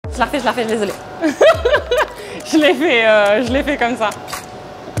la refais, désolée. Je l'ai fait comme ça.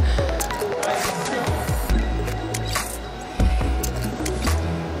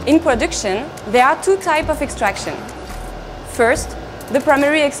 In production, there are two types of extraction. First, the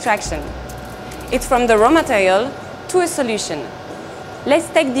primary extraction. It's from the raw material to a solution. Let's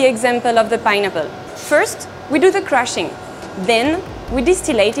take the example of the pineapple. First, we do the crushing. Then, we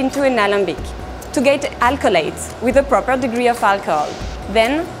distillate into an alembic to get alcohols with a proper degree of alcohol.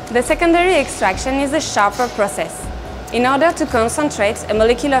 Then, the secondary extraction is a sharper process in order to concentrate a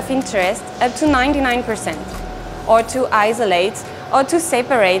molecule of interest up to 99%, or to isolate or to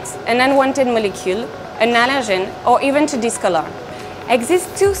separate an unwanted molecule, an allergen, or even to discolor. Exist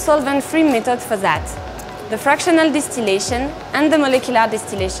two solvent-free methods for that: the fractional distillation and the molecular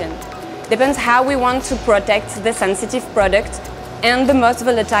distillation. Depends how we want to protect the sensitive product and the most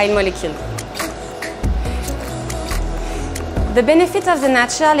volatile molecule. The benefit of the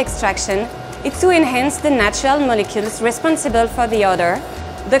natural extraction is to enhance the natural molecules responsible for the odor,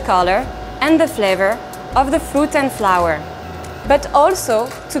 the color, and the flavor of the fruit and flower, but also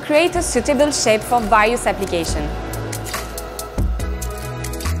to create a suitable shape for various applications.